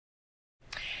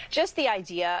Just the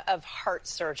idea of heart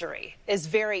surgery is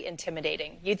very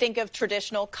intimidating. You think of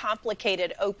traditional,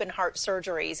 complicated open heart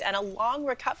surgeries and a long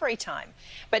recovery time.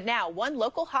 But now, one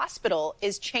local hospital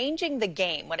is changing the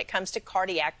game when it comes to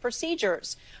cardiac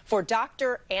procedures. For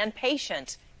doctor and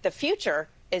patient, the future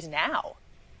is now.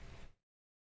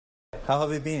 How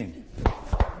have you been?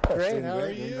 Great, how are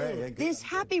you? Great. This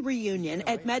happy reunion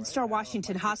at MedStar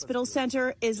Washington Hospital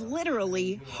Center is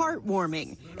literally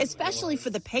heartwarming, especially for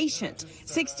the patient,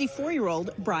 64-year-old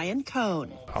Brian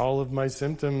Cohn. All of my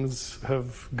symptoms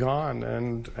have gone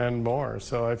and more,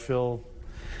 so I feel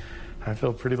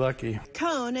pretty lucky.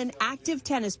 Cohn, an active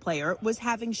tennis player, was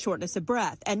having shortness of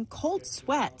breath and cold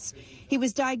sweats. He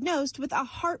was diagnosed with a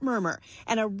heart murmur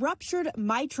and a ruptured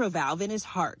mitral valve in his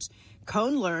heart.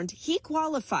 Cohn learned he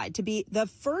qualified to be the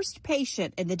first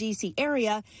patient in the D.C.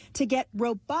 area to get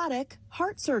robotic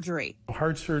heart surgery.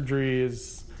 Heart surgery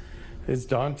is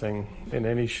daunting in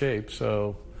any shape,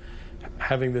 so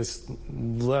having this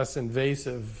less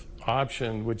invasive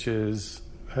option, which has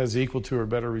equal to or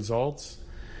better results,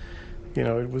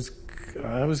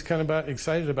 I was kind of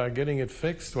excited about getting it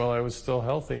fixed while I was still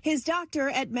healthy. His doctor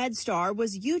at MedStar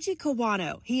was Yuji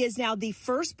Kawano. He is now the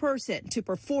first person to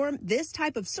perform this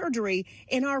type of surgery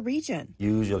in our region.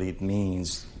 Usually it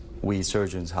means we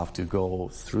surgeons have to go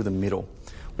through the middle.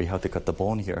 We have to cut the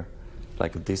bone here,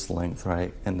 like this length,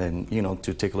 right? And then,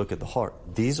 to take a look at the heart.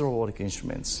 These robotic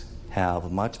instruments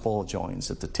have multiple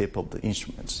joints at the tip of the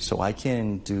instruments. So I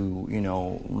can do,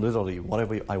 literally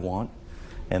whatever I want.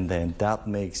 And then that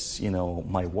makes,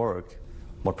 my work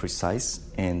more precise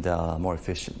and more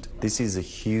efficient. This is a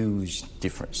huge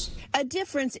difference. A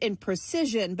difference in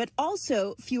precision, but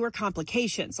also fewer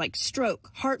complications like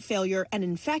stroke, heart failure, and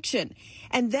infection.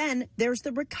 And then there's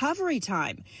the recovery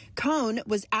time. Cohn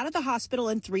was out of the hospital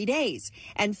in 3 days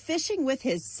and fishing with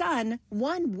his son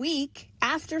 1 week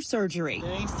after surgery.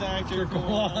 Thanks, Dr.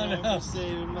 Kawano, for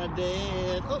saving my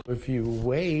dad. Oh. If you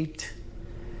wait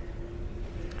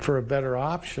for a better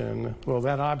option, well,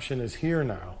 that option is here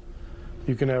now.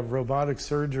 You can have robotic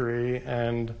surgery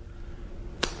and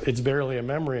it's barely a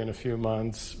memory in a few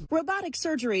months. Robotic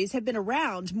surgeries have been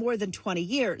around more than 20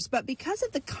 years, but because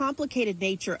of the complicated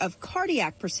nature of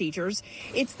cardiac procedures,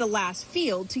 it's the last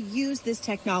field to use this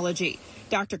technology.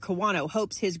 Dr. Kawano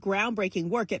hopes his groundbreaking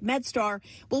work at MedStar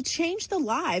will change the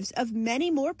lives of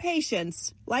many more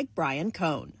patients like Brian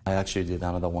Cohn. I actually did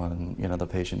another one, the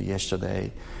patient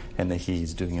yesterday, and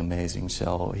he's doing amazing.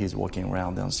 So he's walking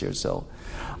around downstairs. So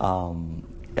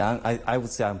I would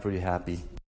say I'm pretty happy.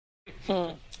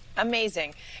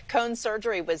 Amazing. Cohn's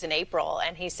surgery was in April,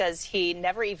 and he says he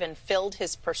never even filled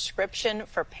his prescription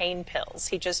for pain pills.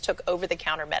 He just took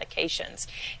over-the-counter medications.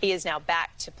 He is now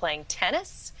back to playing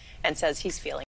tennis and says he's feeling